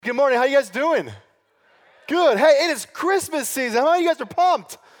Good morning. How you guys doing? Good. Hey, it is Christmas season. How many of you guys are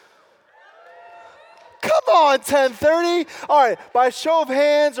pumped? Come on, 10:30. All right, by a show of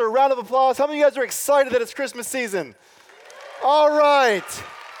hands or a round of applause, how many of you guys are excited that it's Christmas season? All right.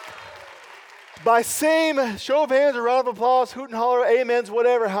 By same show of hands or round of applause, hoot and holler, amens,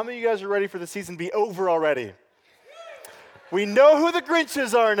 whatever, how many of you guys are ready for the season to be over already? We know who the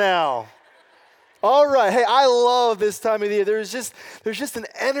Grinches are now. All right. Hey, I love this time of the year. There's just an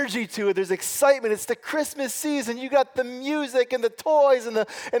energy to it. There's excitement. It's the Christmas season. You got the music and the toys and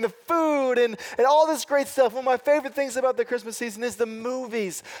the food and all this great stuff. One of my favorite things about the Christmas season is the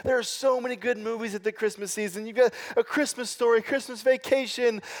movies. There are so many good movies at the Christmas season. You got A Christmas Story, Christmas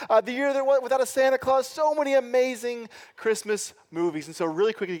Vacation, The Year That Went Without a Santa Claus. So many amazing Christmas movies. And so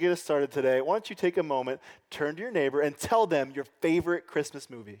really quickly to get us started today, why don't you take a moment, turn to your neighbor, and tell them your favorite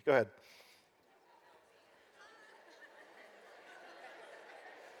Christmas movie. Go ahead.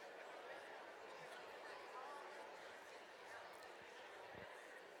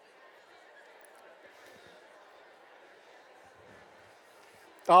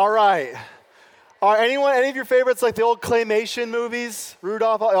 All right. Any of your favorites, like the old claymation movies?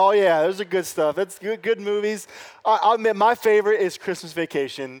 Rudolph? Oh, yeah, those are good stuff. That's good movies. I'll admit, my favorite is Christmas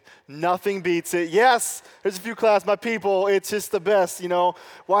Vacation. Nothing beats it. Yes, there's a few class, my people, it's just the best, you know.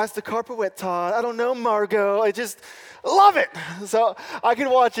 Why is the carpet wet, Todd? I don't know, Margot. I just love it. So I can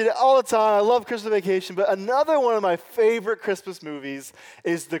watch it all the time. I love Christmas Vacation. But another one of my favorite Christmas movies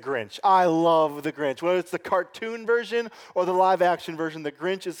is The Grinch. I love The Grinch. Whether it's the cartoon version or the live action version, The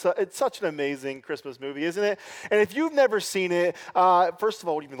Grinch it's such an amazing Christmas movie, isn't it? And if you've never seen it, first of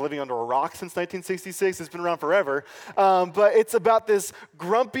all, you've been living under a rock since 1966. It's been around forever. But it's about this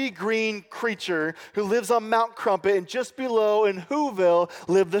grumpy green creature who lives on Mount Crumpet, and just below in Whoville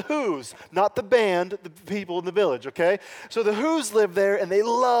live the Whos, not the band, the people in the village, okay? So the Whos lived there, and they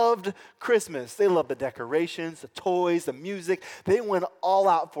loved Christmas. They loved the decorations, the toys, the music. They went all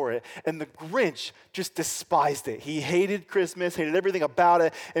out for it. And the Grinch just despised it. He hated Christmas, hated everything about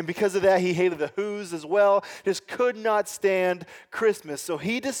it, and because of that, he hated the Whos as well. Just could not stand Christmas. So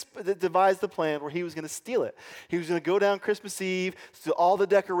he devised the plan where he was going to steal it. He was going to go down Christmas Eve, steal all the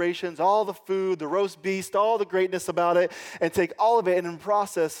decorations, all the food, the roast beast, all the greatness about it, and take all of it, and in the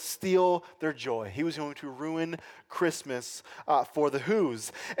process, steal their joy. He was going to ruin Christmas for the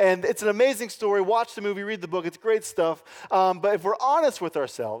Whos. And it's an amazing story. Watch the movie, read the book. It's great stuff. But if we're honest with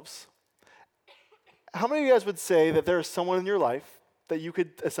ourselves, how many of you guys would say that there is someone in your life that you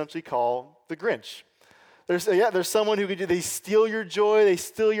could essentially call the Grinch? There's someone who they steal your joy, they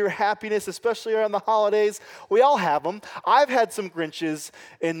steal your happiness, especially around the holidays. We all have them. I've had some Grinches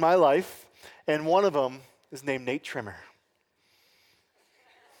in my life, and one of them is named Nate Trimmer.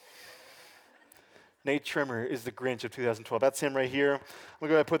 Nate Trimmer is the Grinch of 2012. That's him right here. I'm going to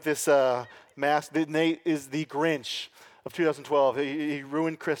go ahead and put this mask. Nate is the Grinch of 2012. He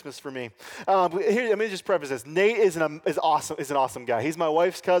ruined Christmas for me. Let me just preface this. Nate is an awesome guy. He's my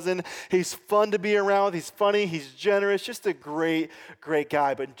wife's cousin. He's fun to be around with. He's funny. He's generous. Just a great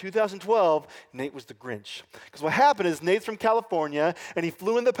guy. But in 2012, Nate was the Grinch. Because what happened is Nate's from California, and he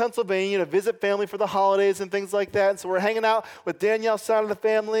flew into Pennsylvania to visit family for the holidays and things like that. And so we're hanging out with Danielle's side of the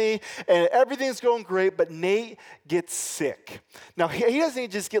family, and everything's going great, but Nate gets sick. Now, he doesn't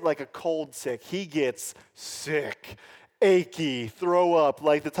just get like a cold sick. He gets sick. Achy, throw up,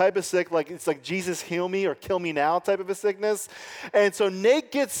 like the type of sick, like it's like Jesus heal me or kill me now type of a sickness. And so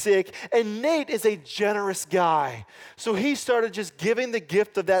Nate gets sick, and Nate is a generous guy. So he started just giving the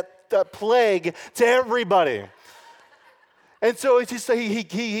gift of that plague to everybody. And so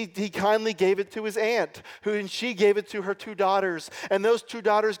he kindly gave it to his aunt, and she gave it to her 2 daughters, and those 2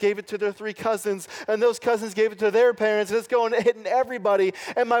 daughters gave it to their 3 cousins, and those cousins gave it to their parents, and it's going hitting everybody,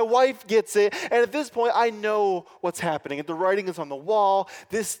 and my wife gets it, and at this point, I know what's happening, and the writing is on the wall.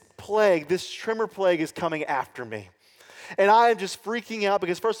 This plague, this Trimmer plague is coming after me. And I am just freaking out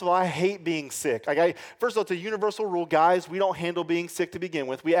because, first of all, I hate being sick. First of all, it's a universal rule. Guys, we don't handle being sick to begin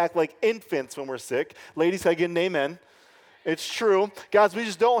with. We act like infants when we're sick. Ladies, can I get an amen? It's true. Guys, we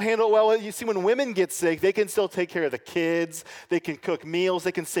just don't handle it well. You see, when women get sick, they can still take care of the kids. They can cook meals.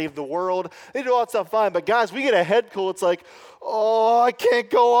 They can save the world. They do all that stuff fine. But guys, we get a head cold. It's like, oh, I can't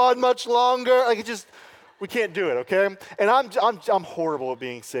go on much longer. We can't do it, okay? And I'm horrible at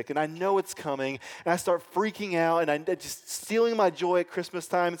being sick, and I know it's coming, and I start freaking out, and I'm just stealing my joy at Christmas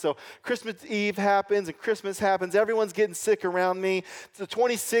time. And so Christmas Eve happens, and Christmas happens. Everyone's getting sick around me. It's the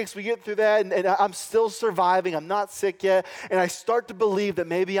 26th, we get through that, and I'm still surviving. I'm not sick yet, and I start to believe that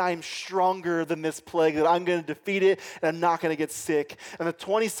maybe I'm stronger than this plague, that I'm going to defeat it, and I'm not going to get sick. And the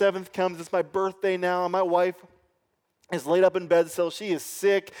 27th comes. It's my birthday now, and my wife is laid up in bed still. She is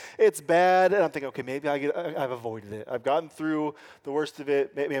sick. It's bad. And I'm thinking, okay, maybe I've avoided it. I've gotten through the worst of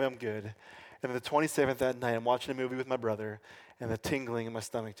it. Maybe I'm good. And then the 27th that night, I'm watching a movie with my brother, and the tingling in my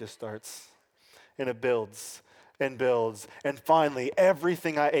stomach just starts. And it builds and builds. And finally,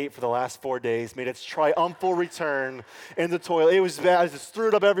 everything I ate for the last 4 days made its triumphal return in the toilet. It was bad. I just threw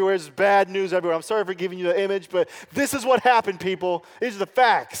it up everywhere. It was bad news everywhere. I'm sorry for giving you the image, but this is what happened, people. These are the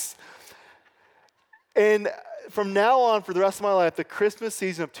facts. And from now on, for the rest of my life, the Christmas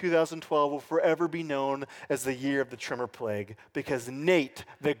season of 2012 will forever be known as the year of the Trimmer Plague, because Nate,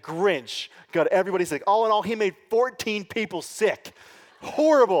 the Grinch, got everybody sick. All in all, he made 14 people sick.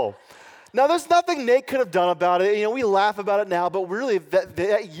 Horrible. Now, there's nothing Nate could have done about it. You know, we laugh about it now, but really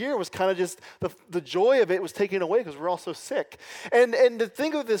that year was kind of just, the joy of it was taken away because we're all so sick. And the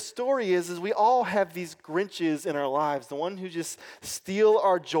thing of this story is we all have these Grinches in our lives, the one who just steal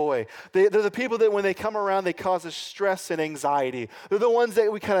our joy. They're the people that when they come around, they cause us stress and anxiety. They're the ones that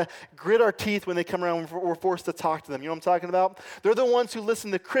we kind of grit our teeth when they come around when we're forced to talk to them. You know what I'm talking about? They're the ones who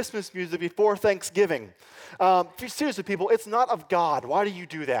listen to Christmas music before Thanksgiving. Seriously, people, it's not of God. Why do you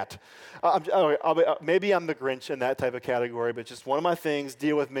do that? Maybe I'm the Grinch in that type of category, but just one of my things,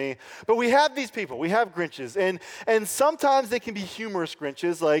 deal with me. But we have these people. We have Grinches. And sometimes they can be humorous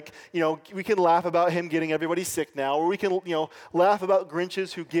Grinches, like, you know, we can laugh about him getting everybody sick now, or we can, you know, laugh about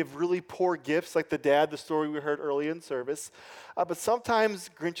Grinches who give really poor gifts, like the story we heard early in service. But sometimes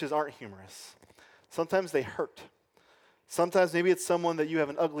Grinches aren't humorous. Sometimes they hurt. Sometimes maybe it's someone that you have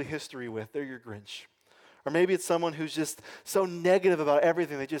an ugly history with. They're your Grinch. Or maybe it's someone who's just so negative about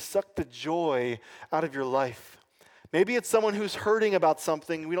everything, they just suck the joy out of your life. Maybe it's someone who's hurting about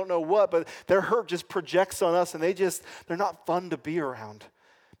something, we don't know what, but their hurt just projects on us and they're not fun to be around.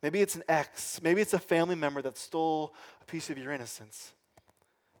 Maybe it's an ex. Maybe it's a family member that stole a piece of your innocence.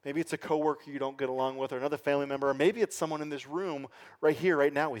 Maybe it's a coworker you don't get along with or another family member, or maybe it's someone in this room right here,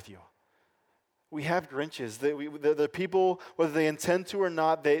 right now with you. We have Grinches. The people, whether they intend to or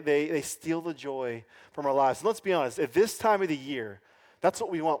not, they steal the joy from our lives. And let's be honest, at this time of the year, that's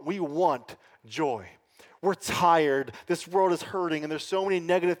what we want. We want joy. We're tired. This world is hurting, and there's so many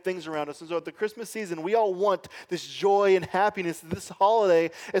negative things around us. And so at the Christmas season, we all want this joy and happiness that this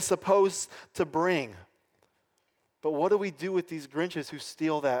holiday is supposed to bring. But what do we do with these Grinches who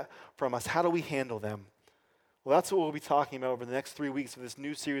steal that from us? How do we handle them? Well, that's what we'll be talking about over the next 3 weeks of this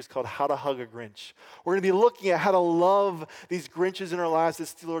new series called How to Hug a Grinch. We're going to be looking at how to love these Grinches in our lives that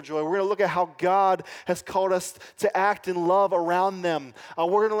steal our joy. We're going to look at how God has called us to act in love around them.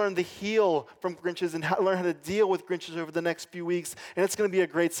 We're going to learn to heal from Grinches and learn how to deal with Grinches over the next few weeks. And it's going to be a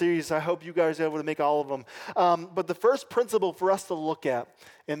great series. I hope you guys are able to make all of them. But the first principle for us to look at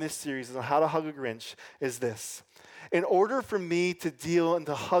in this series on how to hug a Grinch is this. In order for me to deal and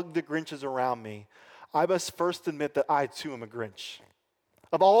to hug the Grinches around me, I must first admit that I too am a Grinch.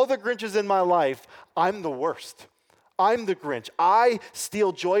 Of all the Grinches in my life, I'm the worst. I'm the Grinch. I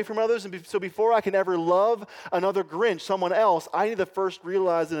steal joy from others, and so before I can ever love another Grinch, someone else, I need to first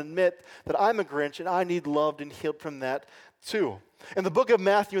realize and admit that I'm a Grinch, and I need loved and healed from that too. In the book of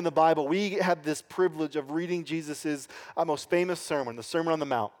Matthew in the Bible, we have this privilege of reading Jesus' most famous sermon, the Sermon on the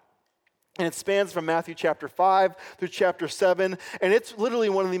Mount. And it spans from Matthew chapter 5 through chapter 7. And it's literally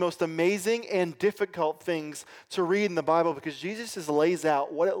one of the most amazing and difficult things to read in the Bible because Jesus just lays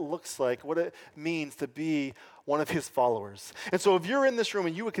out what it looks like, what it means to be one of his followers. And so if you're in this room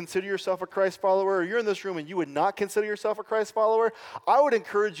and you would consider yourself a Christ follower, or you're in this room and you would not consider yourself a Christ follower, I would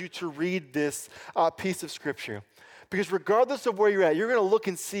encourage you to read this piece of scripture. Because regardless of where you're at, you're going to look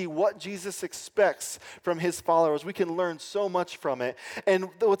and see what Jesus expects from his followers. We can learn so much from it. And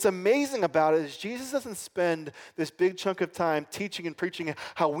what's amazing about it is Jesus doesn't spend this big chunk of time teaching and preaching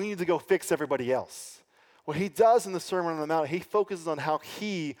how we need to go fix everybody else. What he does in the Sermon on the Mount, he focuses on how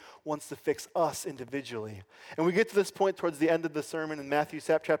he wants to fix us individually. And we get to this point towards the end of the sermon in Matthew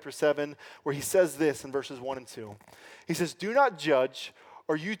chapter 7, where he says this in verses 1 and 2. He says, "Do not judge,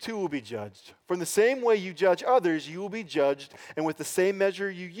 or you too will be judged. For in the same way you judge others, you will be judged, and with the same measure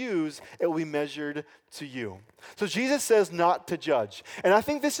you use, it will be measured to you." So Jesus says not to judge. And I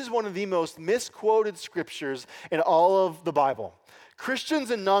think this is one of the most misquoted scriptures in all of the Bible.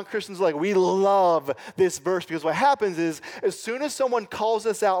 Christians and non-Christians alike, we love this verse because what happens is as soon as someone calls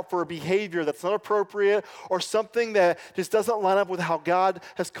us out for a behavior that's not appropriate or something that just doesn't line up with how God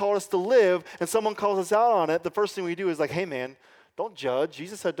has called us to live, and someone calls us out on it, the first thing we do is like, hey man, don't judge.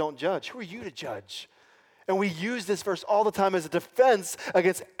 Jesus said don't judge. Who are you to judge? And we use this verse all the time as a defense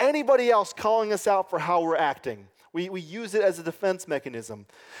against anybody else calling us out for how we're acting. We use it as a defense mechanism.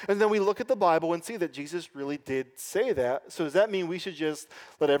 And then we look at the Bible and see that Jesus really did say that. So does that mean we should just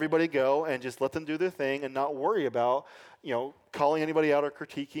let everybody go and just let them do their thing and not worry about, calling anybody out or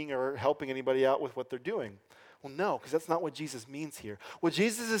critiquing or helping anybody out with what they're doing? Well, no, because that's not what Jesus means here. What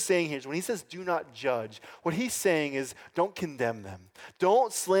Jesus is saying here is when he says do not judge, what he's saying is don't condemn them.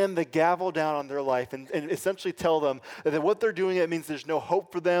 Don't slam the gavel down on their life and essentially tell them that what they're doing, it means there's no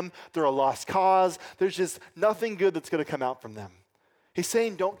hope for them, they're a lost cause, there's just nothing good that's going to come out from them. He's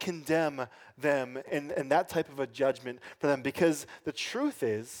saying don't condemn them and that type of a judgment for them, because the truth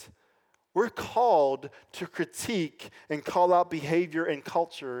is, we're called to critique and call out behavior and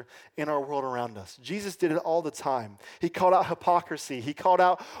culture in our world around us. Jesus did it all the time. He called out hypocrisy. He called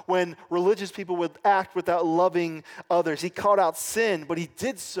out when religious people would act without loving others. He called out sin, but he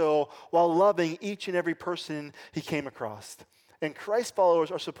did so while loving each and every person he came across. And Christ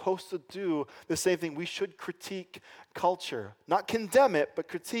followers are supposed to do the same thing. We should critique culture, not condemn it, but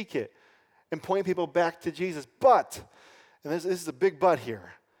critique it and point people back to Jesus. But, and this is a big but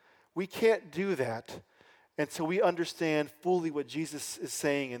here, we can't do that until we understand fully what Jesus is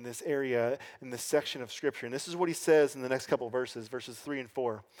saying in this area, in this section of Scripture. And this is what he says in the next couple of verses 3 and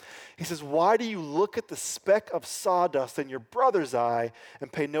 4. He says, "Why do you look at the speck of sawdust in your brother's eye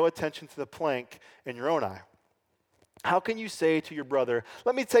and pay no attention to the plank in your own eye? How can you say to your brother,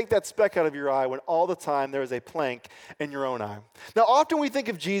 'Let me take that speck out of your eye,' when all the time there is a plank in your own eye?" Now, often we think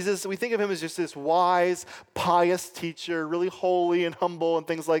of Jesus, we think of him as just this wise, pious teacher, really holy and humble and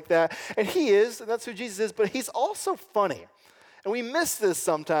things like that. And he is, and that's who Jesus is, but he's also funny. And we miss this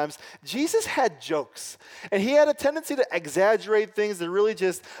sometimes. Jesus had jokes, and he had a tendency to exaggerate things, to really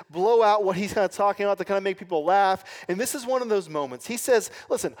just blow out what he's kind of talking about, to kind of make people laugh. And this is one of those moments. He says,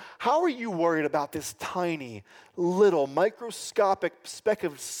 listen, how are you worried about this tiny, little, microscopic speck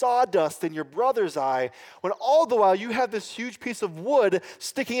of sawdust in your brother's eye when all the while you have this huge piece of wood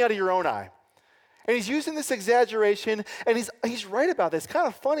sticking out of your own eye? And he's using this exaggeration, and he's right about this. It's kind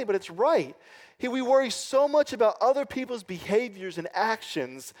of funny, but it's right. We worry so much about other people's behaviors and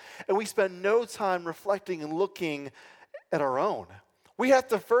actions, and we spend no time reflecting and looking at our own. We have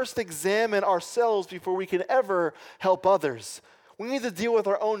to first examine ourselves before we can ever help others. We need to deal with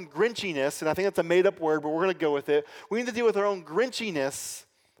our own grinchiness, and I think that's a made-up word, but we're going to go with it. We need to deal with our own grinchiness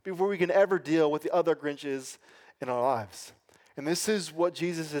before we can ever deal with the other Grinches in our lives. And this is what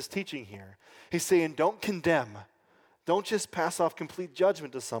Jesus is teaching here. He's saying, don't condemn. Don't just pass off complete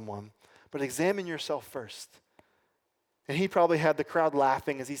judgment to someone, but examine yourself first. And he probably had the crowd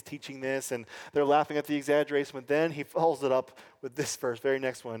laughing as he's teaching this, and they're laughing at the exaggeration, but then he follows it up with this verse, very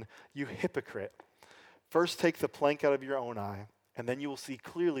next one. "You hypocrite. First take the plank out of your own eye, and then you will see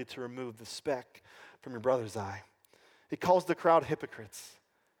clearly to remove the speck from your brother's eye." He calls the crowd hypocrites.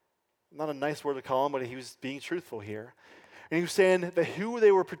 Not a nice word to call them, but he was being truthful here. And he was saying that who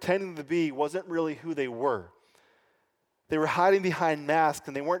they were pretending to be wasn't really who they were. They were hiding behind masks,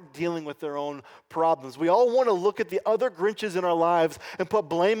 and they weren't dealing with their own problems. We all want to look at the other Grinches in our lives and put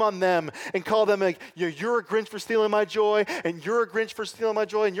blame on them and call them like, you're a Grinch for stealing my joy, and you're a Grinch for stealing my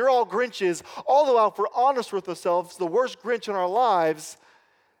joy, and you're all Grinches. All the while, if we're honest with ourselves, the worst Grinch in our lives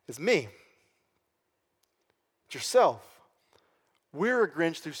is me. It's yourself. We're a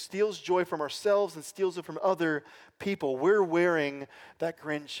Grinch who steals joy from ourselves and steals it from other people. We're wearing that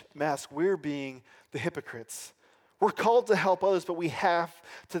Grinch mask. We're being the hypocrites. We're called to help others, but we have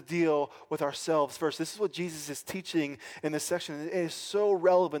to deal with ourselves first. This is what Jesus is teaching in this section. It is so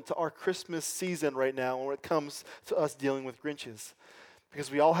relevant to our Christmas season right now when it comes to us dealing with Grinches.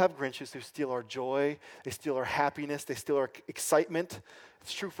 Because we all have Grinches who steal our joy, they steal our happiness, they steal our excitement.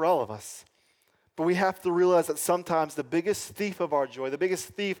 It's true for all of us. But we have to realize that sometimes the biggest thief of our joy, the biggest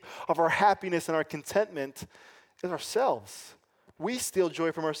thief of our happiness and our contentment is ourselves. We steal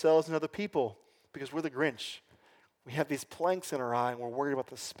joy from ourselves and other people because we're the Grinch. We have these planks in our eye, and we're worried about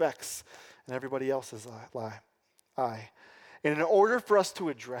the specks in everybody else's eye. And in order for us to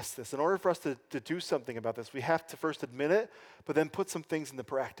address this, in order for us to do something about this, we have to first admit it, but then put some things into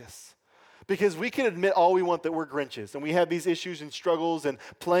practice. Because we can admit all we want that we're Grinches, and we have these issues and struggles and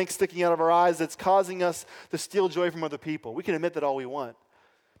planks sticking out of our eyes that's causing us to steal joy from other people. We can admit that all we want.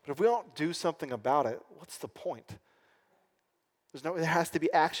 But if we don't do something about it, what's the point? There has to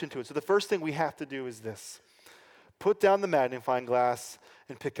be action to it. So the first thing we have to do is this. Put down the magnifying glass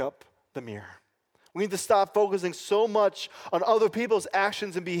and pick up the mirror. We need to stop focusing so much on other people's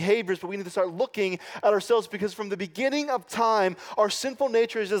actions and behaviors, but we need to start looking at ourselves, because from the beginning of time, our sinful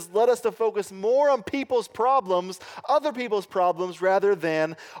nature has just led us to focus more on people's problems, other people's problems, rather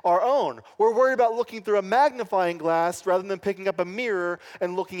than our own. We're worried about looking through a magnifying glass rather than picking up a mirror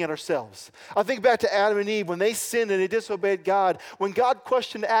and looking at ourselves. I think back to Adam and Eve when they sinned and they disobeyed God. When God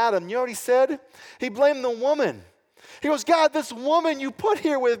questioned Adam, you know what he said? He blamed the woman. He goes, God, this woman you put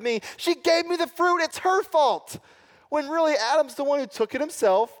here with me, she gave me the fruit. It's her fault. When really Adam's the one who took it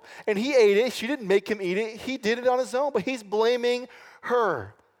himself and he ate it. She didn't make him eat it. He did it on his own, but he's blaming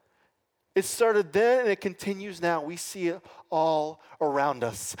her. It started then and it continues now. We see it all around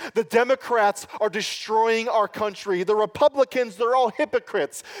us. The Democrats are destroying our country. The Republicans, they're all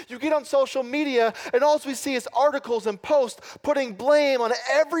hypocrites. You get on social media and all we see is articles and posts putting blame on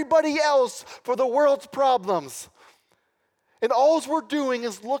everybody else for the world's problems. And all we're doing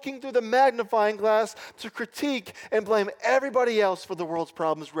is looking through the magnifying glass to critique and blame everybody else for the world's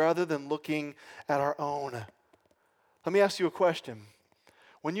problems rather than looking at our own. Let me ask you a question.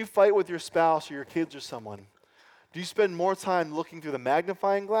 When you fight with your spouse or your kids or someone, do you spend more time looking through the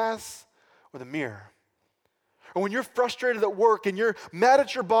magnifying glass or the mirror? Or when you're frustrated at work and you're mad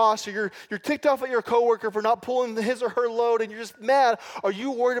at your boss or you're ticked off at your coworker for not pulling his or her load and you're just mad, are you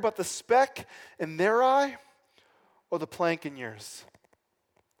worried about the speck in their eye or the plank in yours?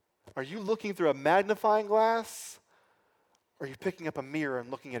 Are you looking through a magnifying glass or are you picking up a mirror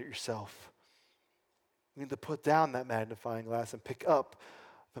and looking at it yourself? You need to put down that magnifying glass and pick up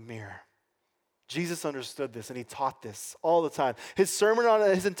the mirror. Jesus understood this and he taught this all the time. His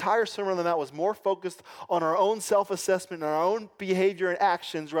entire Sermon on the Mount was more focused on our own self-assessment and our own behavior and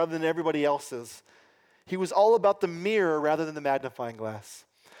actions rather than everybody else's. He was all about the mirror rather than the magnifying glass.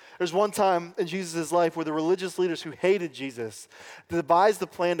 There's one time in Jesus' life where the religious leaders who hated Jesus devised the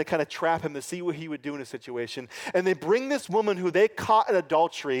plan to kind of trap him to see what he would do in a situation. And they bring this woman who they caught in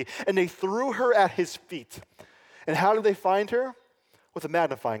adultery and they threw her at his feet. And how did they find her? With a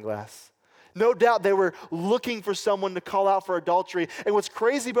magnifying glass. No doubt they were looking for someone to call out for adultery. And what's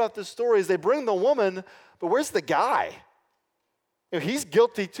crazy about this story is they bring the woman, but where's the guy? You know, he's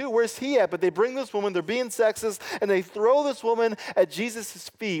guilty too. Where's he at? But they bring this woman, they're being sexist, and they throw this woman at Jesus'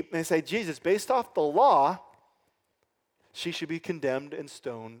 feet. And they say, Jesus, based off the law, she should be condemned and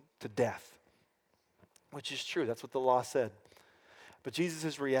stoned to death. Which is true. That's what the law said. But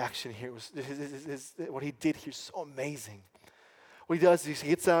Jesus' reaction here was, what he did here is so amazing. What he does is he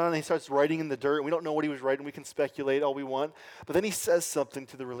gets down and he starts writing in the dirt. And we don't know what he was writing. We can speculate all we want. But then he says something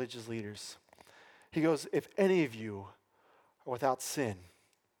to the religious leaders. He goes, if any of you are without sin,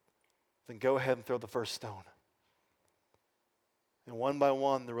 then go ahead and throw the first stone. And one by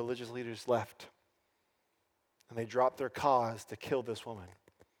one, the religious leaders left. And they dropped their cause to kill this woman.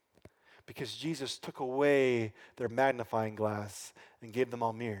 Because Jesus took away their magnifying glass and gave them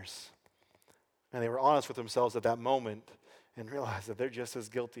all mirrors. And they were honest with themselves at that moment and realized that they're just as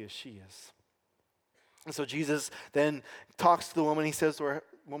guilty as she is. And so Jesus then talks to the woman. He says to her,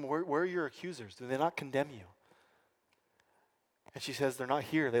 woman, where are your accusers? Do they not condemn you? And she says, they're not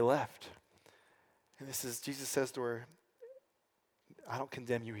here. They left. And Jesus says to her, I don't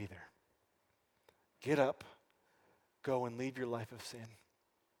condemn you either. Get up, go and leave your life of sin.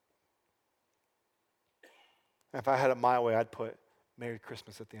 And if I had it my way, I'd put Merry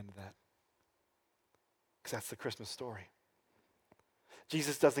Christmas at the end of that. Because that's the Christmas story.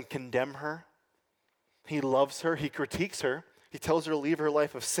 Jesus doesn't condemn her. He loves her. He critiques her. He tells her to leave her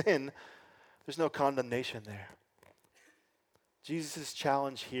life of sin. There's no condemnation there. Jesus'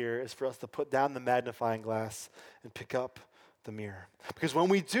 challenge here is for us to put down the magnifying glass and pick up the mirror. Because when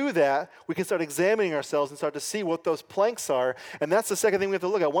we do that, we can start examining ourselves and start to see what those planks are. And that's the second thing we have to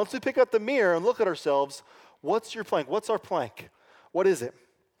look at. Once we pick up the mirror and look at ourselves, what's your plank? What's our plank? What is it?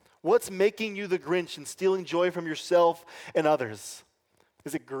 What's making you the Grinch and stealing joy from yourself and others?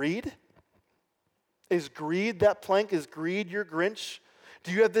 Is it greed? Is greed that plank? Is greed your Grinch?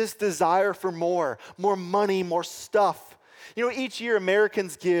 Do you have this desire for more money, more stuff? You know, each year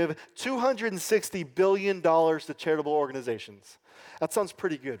Americans give $260 billion to charitable organizations. That sounds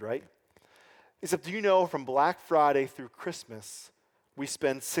pretty good, right? Except, do you know from Black Friday through Christmas, we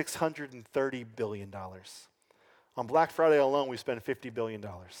spend $630 billion. On Black Friday alone, we spend $50 billion.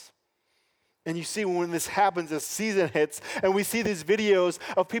 And you see when this happens, as season hits, and we see these videos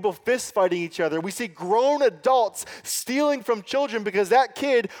of people fist fighting each other. We see grown adults stealing from children because that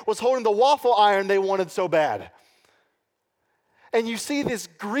kid was holding the waffle iron they wanted so bad. And you see this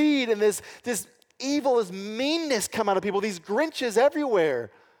greed and this evil, this meanness come out of people, these Grinches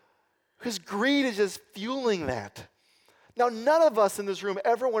everywhere. Because greed is just fueling that. Now, none of us in this room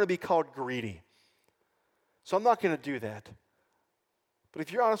ever want to be called greedy. So I'm not going to do that. But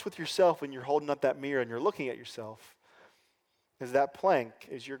if you're honest with yourself when you're holding up that mirror and you're looking at yourself, is that plank,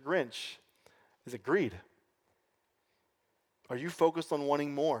 is your Grinch, is it greed? Are you focused on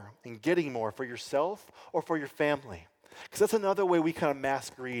wanting more and getting more for yourself or for your family? Because that's another way we kind of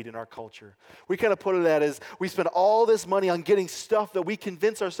mask greed in our culture. We kind of put it at as we spend all this money on getting stuff that we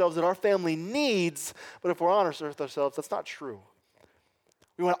convince ourselves that our family needs, but if we're honest with ourselves, that's not true.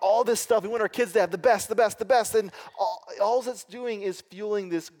 We want all this stuff. We want our kids to have the best, the best, the best. And all it's doing is fueling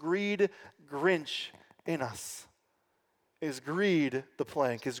this greed Grinch in us. Is greed the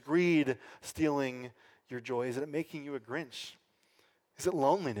plank? Is greed stealing your joy? Is it making you a Grinch? Is it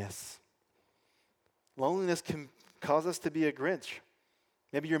loneliness? Loneliness can cause us to be a Grinch.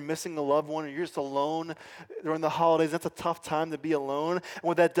 Maybe you're missing a loved one or you're just alone during the holidays. That's a tough time to be alone. And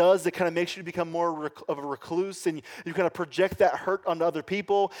what that does, it kind of makes you become more of a recluse, and you kind of project that hurt onto other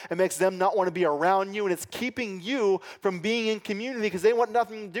people. It makes them not want to be around you, and it's keeping you from being in community because they want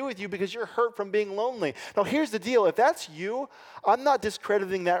nothing to do with you because you're hurt from being lonely. Now, here's the deal. If that's you, I'm not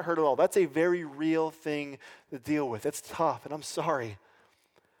discrediting that hurt at all. That's a very real thing to deal with. It's tough, and I'm sorry.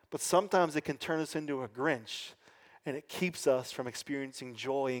 But sometimes it can turn us into a Grinch. And it keeps us from experiencing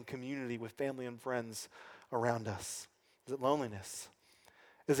joy and community with family and friends around us. Is it loneliness?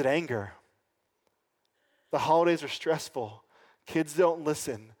 Is it anger? The holidays are stressful. Kids don't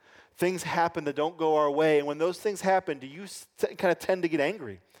listen. Things happen that don't go our way. And when those things happen, do you kind of tend to get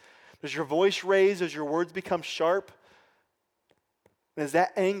angry? Does your voice raise? Does your words become sharp? And is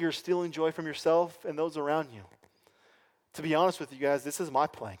that anger stealing joy from yourself and those around you? To be honest with you guys, this is my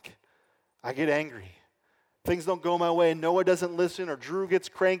plank. I get angry. Things don't go my way, and Noah doesn't listen, or Drew gets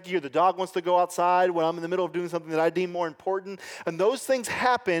cranky, or the dog wants to go outside when I'm in the middle of doing something that I deem more important. And those things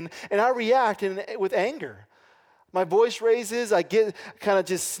happen, and I react with anger. My voice raises, I get kind of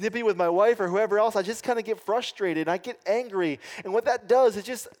just snippy with my wife or whoever else. I just kind of get frustrated, and I get angry. And what that does, it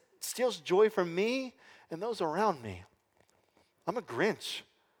just steals joy from me and those around me. I'm a Grinch.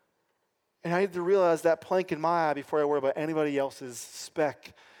 And I need to realize that plank in my eye before I worry about anybody else's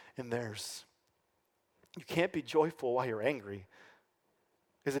speck in theirs. You can't be joyful while you're angry.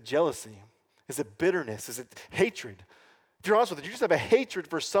 Is it jealousy? Is it bitterness? Is it hatred? If you're honest with it, you just have a hatred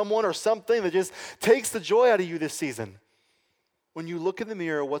for someone or something that just takes the joy out of you this season. When you look in the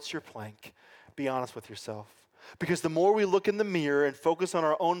mirror, what's your plank? Be honest with yourself. Because the more we look in the mirror and focus on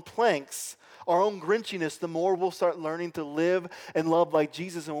our own planks, our own Grinchiness, the more we'll start learning to live and love like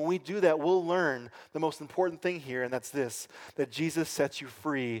Jesus. And when we do that, we'll learn the most important thing here, and that's this, that Jesus sets you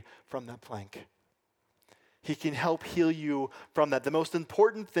free from that plank. He can help heal you from that. The most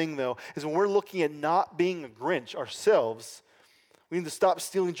important thing, though, is when we're looking at not being a Grinch ourselves, we need to stop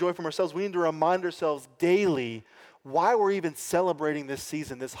stealing joy from ourselves. We need to remind ourselves daily why we're even celebrating this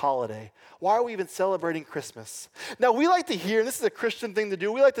season, this holiday. Why are we even celebrating Christmas? Now, we like to hear, and this is a Christian thing to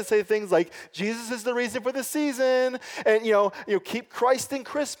do, we like to say things like, Jesus is the reason for the season, and keep Christ in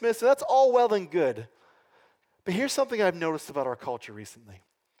Christmas, and that's all well and good. But here's something I've noticed about our culture recently.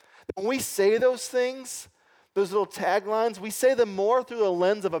 When we say those things, those little taglines, we say them more through the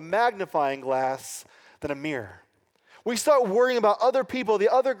lens of a magnifying glass than a mirror. We start worrying about other people,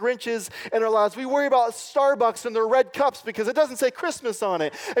 the other Grinches in our lives. We worry about Starbucks and their red cups because it doesn't say Christmas on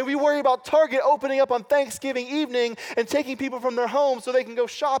it. And we worry about Target opening up on Thanksgiving evening and taking people from their homes so they can go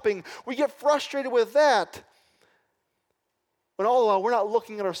shopping. We get frustrated with that. But all the while, we're not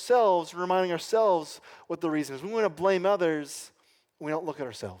looking at ourselves and reminding ourselves what the reason is. We want to blame others, and we don't look at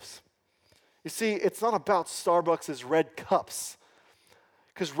ourselves. You see, it's not about Starbucks' red cups,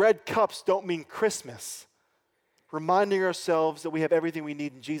 because red cups don't mean Christmas. Reminding ourselves that we have everything we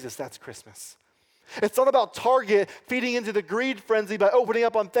need in Jesus, that's Christmas. It's not about Target feeding into the greed frenzy by opening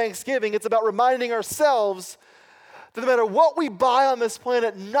up on Thanksgiving. It's about reminding ourselves that no matter what we buy on this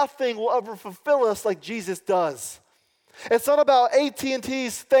planet, nothing will ever fulfill us like Jesus does. It's not about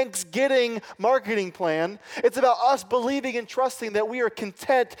AT&T's Thanksgiving marketing plan. It's about us believing and trusting that we are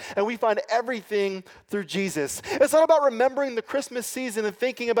content and we find everything through Jesus. It's not about remembering the Christmas season and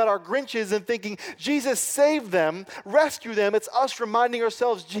thinking about our Grinches and thinking, Jesus, save them, rescue them. It's us reminding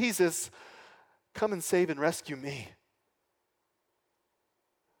ourselves, Jesus, come and save and rescue me.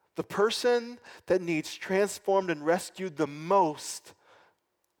 The person that needs transformed and rescued the most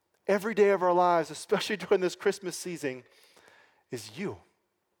every day of our lives, especially during this Christmas season, is you.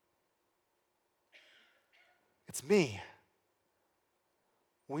 It's me.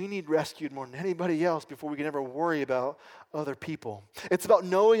 We need rescued more than anybody else before we can ever worry about other people. It's about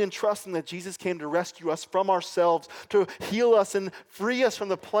knowing and trusting that Jesus came to rescue us from ourselves, to heal us and free us from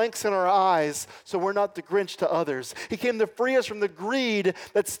the planks in our eyes so we're not the Grinch to others. He came to free us from the greed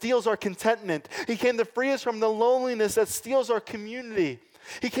that steals our contentment. He came to free us from the loneliness that steals our community.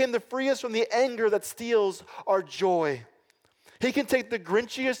 He came to free us from the anger that steals our joy. He can take the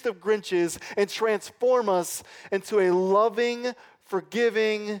Grinchiest of Grinches and transform us into a loving,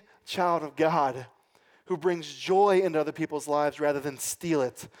 forgiving child of God who brings joy into other people's lives rather than steal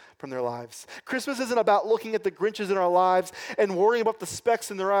it from their lives. Christmas isn't about looking at the Grinches in our lives and worrying about the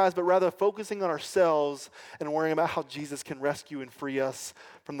specks in their eyes, but rather focusing on ourselves and worrying about how Jesus can rescue and free us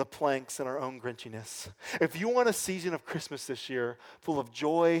from the planks in our own Grinchiness. If you want a season of Christmas this year full of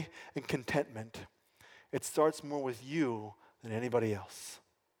joy and contentment, it starts more with you than anybody else.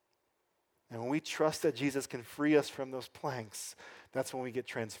 And when we trust that Jesus can free us from those planks, that's when we get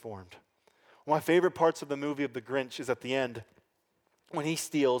transformed. One of my favorite parts of the movie of The Grinch is at the end when he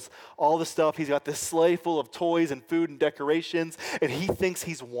steals all the stuff. He's got this sleigh full of toys and food and decorations, and he thinks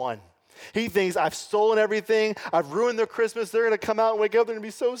he's won. He thinks, I've stolen everything. I've ruined their Christmas. They're going to come out and wake up. They're going to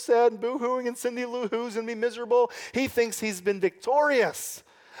be so sad and boo-hooing, and Cindy Lou Who's going to be miserable. He thinks he's been victorious.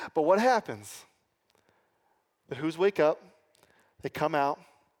 But what happens? The Who's wake up. They come out.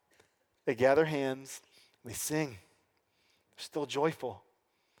 They gather hands. And they sing. They're still joyful.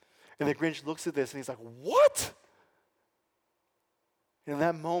 And the Grinch looks at this and he's like, what? And in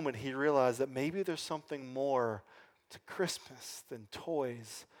that moment, he realized that maybe there's something more to Christmas than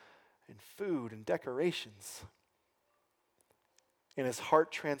toys and food and decorations. And his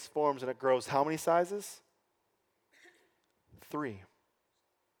heart transforms and it grows how many sizes? 3.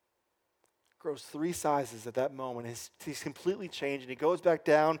 Grows 3 sizes at that moment. He's completely changed, and he goes back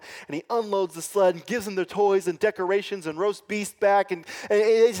down, and he unloads the sled and gives them their toys and decorations and roast beast back, and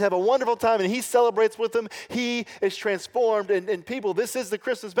they just have a wonderful time, and he celebrates with them. He is transformed, and people, this is the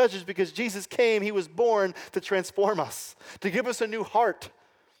Christmas message because Jesus came. He was born to transform us, to give us a new heart.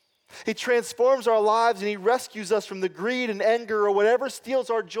 He transforms our lives, and he rescues us from the greed and anger or whatever steals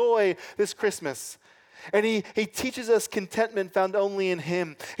our joy this Christmas. And he teaches us contentment found only in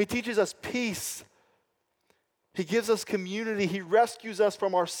him. He teaches us peace. He gives us community. He rescues us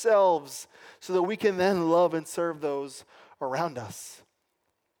from ourselves so that we can then love and serve those around us.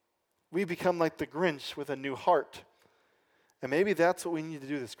 We become like the Grinch with a new heart. And maybe that's what we need to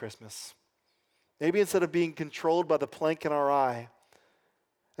do this Christmas. Maybe instead of being controlled by the plank in our eye,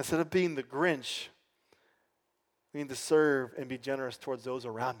 instead of being the Grinch, we need to serve and be generous towards those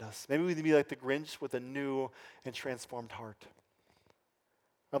around us. Maybe we need to be like the Grinch with a new and transformed heart.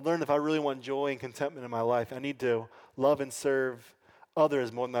 I've learned if I really want joy and contentment in my life, I need to love and serve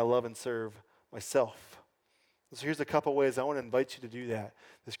others more than I love and serve myself. So here's a couple ways I want to invite you to do that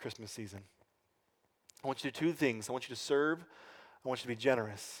this Christmas season. I want you to do 2 things. I want you to serve. I want you to be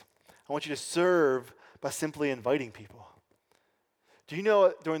generous. I want you to serve by simply inviting people. Do you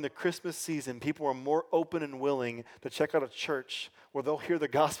know during the Christmas season, people are more open and willing to check out a church where they'll hear the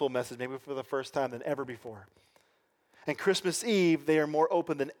gospel message maybe for the first time than ever before? And Christmas Eve, they are more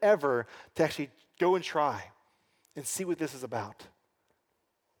open than ever to actually go and try and see what this is about.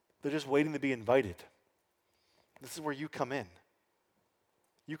 They're just waiting to be invited. This is where you come in.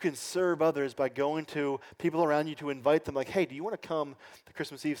 You can serve others by going to people around you to invite them like, hey, do you want to come to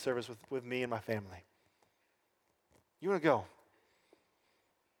Christmas Eve service with me and my family? You want to go?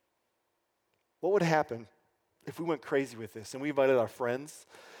 What would happen if we went crazy with this and we invited our friends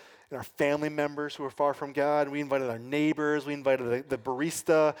and our family members who are far from God, and we invited our neighbors, we invited the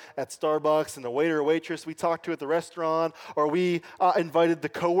barista at Starbucks and the waiter or waitress we talked to at the restaurant, or we invited the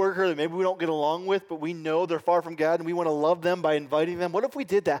coworker that maybe we don't get along with, but we know they're far from God and we want to love them by inviting them? What if we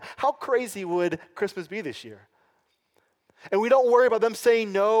did that? How crazy would Christmas be this year? And we don't worry about them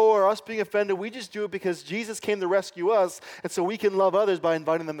saying no or us being offended. We just do it because Jesus came to rescue us, and so we can love others by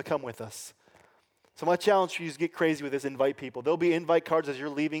inviting them to come with us. So my challenge for you is get crazy with this, invite people. There'll be invite cards as you're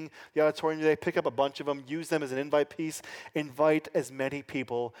leaving the auditorium today. Pick up a bunch of them. Use them as an invite piece. Invite as many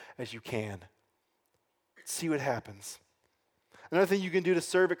people as you can. See what happens. Another thing you can do to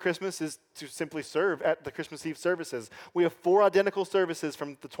serve at Christmas is to simply serve at the Christmas Eve services. We have 4 identical services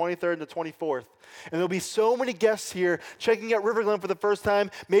from the 23rd and the 24th. And there'll be so many guests here checking out River Glen for the first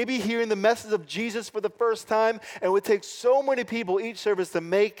time, maybe hearing the message of Jesus for the first time. And it would take so many people each service to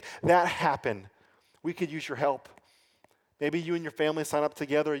make that happen. We could use your help. Maybe you and your family sign up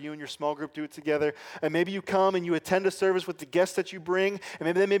together, or you and your small group do it together. And maybe you come and you attend a service with the guests that you bring,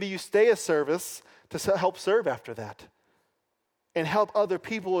 and maybe you stay a service to help serve after that. And help other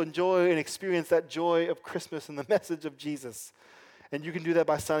people enjoy and experience that joy of Christmas and the message of Jesus. And you can do that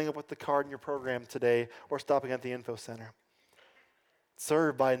by signing up with the card in your program today or stopping at the info center.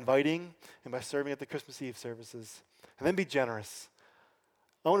 Serve by inviting and by serving at the Christmas Eve services. And then be generous.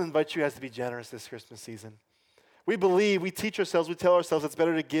 I want to invite you guys to be generous this Christmas season. We believe, we teach ourselves, we tell ourselves it's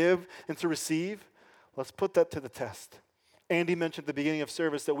better to give than to receive. Let's put that to the test. Andy mentioned at the beginning of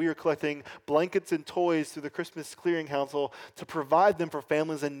service that we are collecting blankets and toys through the Christmas Clearing Council to provide them for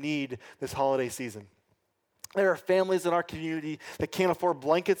families in need this holiday season. There are families in our community that can't afford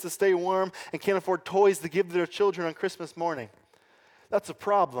blankets to stay warm and can't afford toys to give to their children on Christmas morning. That's a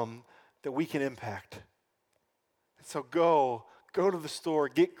problem that we can impact. And so go to the store,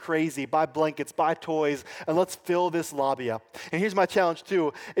 get crazy, buy blankets, buy toys, and let's fill this lobby up. And here's my challenge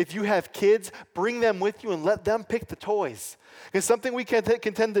too. If you have kids, bring them with you and let them pick the toys. Because something we can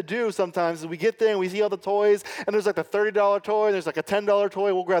tend to do sometimes is we get there and we see all the toys, and there's like the $30 toy, and there's like a $10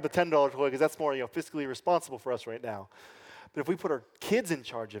 toy. We'll grab the $10 toy because that's more fiscally responsible for us right now. But if we put our kids in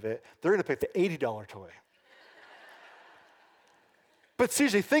charge of it, they're going to pick the $80 toy. But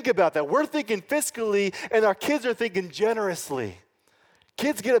seriously, think about that. We're thinking fiscally, and our kids are thinking generously.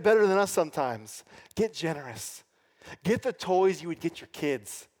 Kids get it better than us sometimes. Get generous. Get the toys you would get your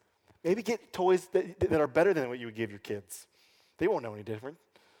kids. Maybe get toys that are better than what you would give your kids. They won't know any different.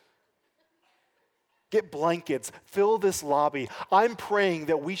 Get blankets. Fill this lobby. I'm praying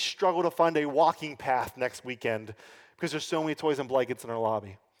that we struggle to find a walking path next weekend because there's so many toys and blankets in our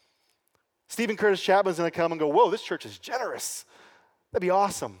lobby. Stephen Curtis Chapman's going to come and go, whoa, this church is generous. That'd be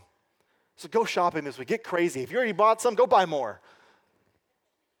awesome. So go shopping this week. Get crazy. If you already bought some, go buy more.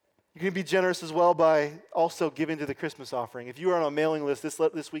 You can be generous as well by also giving to the Christmas offering. If you are on a mailing list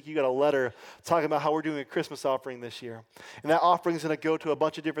this week, you got a letter talking about how we're doing a Christmas offering this year. And that offering is going to go to a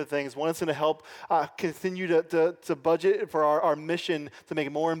bunch of different things. One, it's going to help continue to budget for our mission to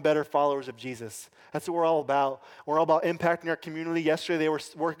make more and better followers of Jesus. That's what we're all about. We're all about impacting our community. Yesterday, they were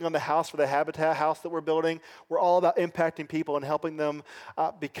working on the house for the Habitat house that we're building. We're all about impacting people and helping them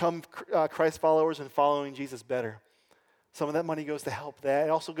become Christ followers and following Jesus better. Some of that money goes to help that. It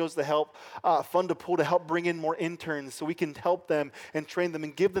also goes to help fund a pool to help bring in more interns so we can help them and train them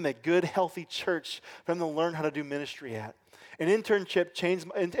and give them a good, healthy church for them to learn how to do ministry at. An internship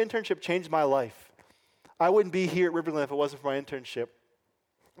changed my life. I wouldn't be here at Riverland if it wasn't for my internship.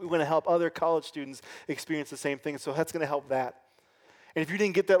 We want to help other college students experience the same thing, so that's going to help that. And if you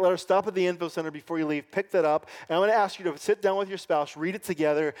didn't get that letter, stop at the info center before you leave, pick that up, and I'm going to ask you to sit down with your spouse, read it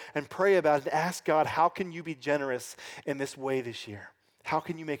together, and pray about it, and ask God, how can you be generous in this way this year? How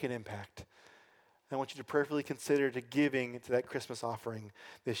can you make an impact? And I want you to prayerfully consider giving to that Christmas offering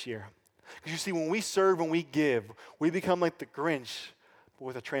this year. Because you see, when we serve, when we give, we become like the Grinch, but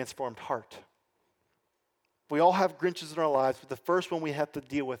with a transformed heart. We all have Grinches in our lives, but the first one we have to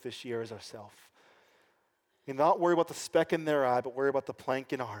deal with this year is ourselves. And not worry about the speck in their eye, but worry about the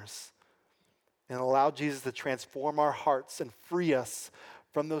plank in ours. And allow Jesus to transform our hearts and free us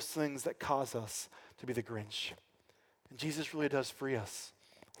from those things that cause us to be the Grinch. And Jesus really does free us.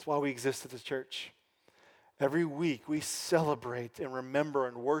 That's why we exist at the church. Every week we celebrate and remember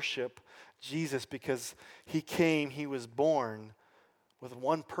and worship Jesus because he came, he was born with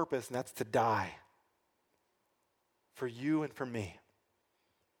one purpose, and that's to die for you and for me.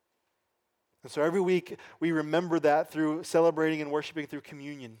 And so every week we remember that through celebrating and worshiping through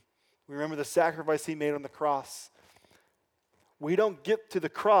communion. We remember the sacrifice he made on the cross. We don't get to the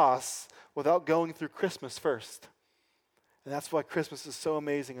cross without going through Christmas first. And that's why Christmas is so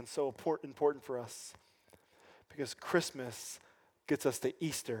amazing and so important for us. Because Christmas gets us to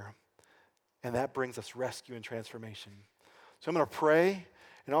Easter, and that brings us rescue and transformation. So I'm going to pray,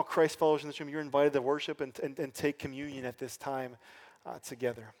 and all Christ followers in this room, you're invited to worship and take communion at this time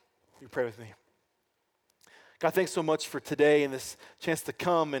together. You pray with me. God, thanks so much for today and this chance to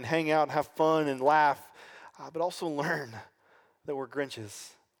come and hang out and have fun and laugh, but also learn that we're Grinches.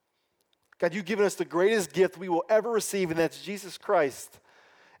 God, you've given us the greatest gift we will ever receive, and that's Jesus Christ.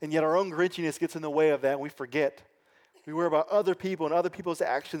 And yet our own Grinchiness gets in the way of that, and we forget. We worry about other people and other people's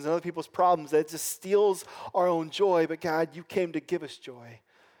actions and other people's problems. That just steals our own joy. But God, you came to give us joy.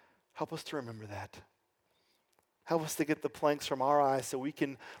 Help us to remember that. Help us to get the planks from our eyes so we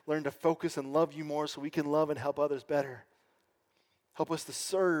can learn to focus and love you more, so we can love and help others better. Help us to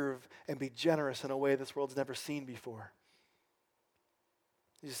serve and be generous in a way this world's never seen before.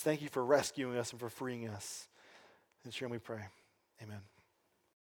 We just thank you for rescuing us and for freeing us. In your name we pray. Amen.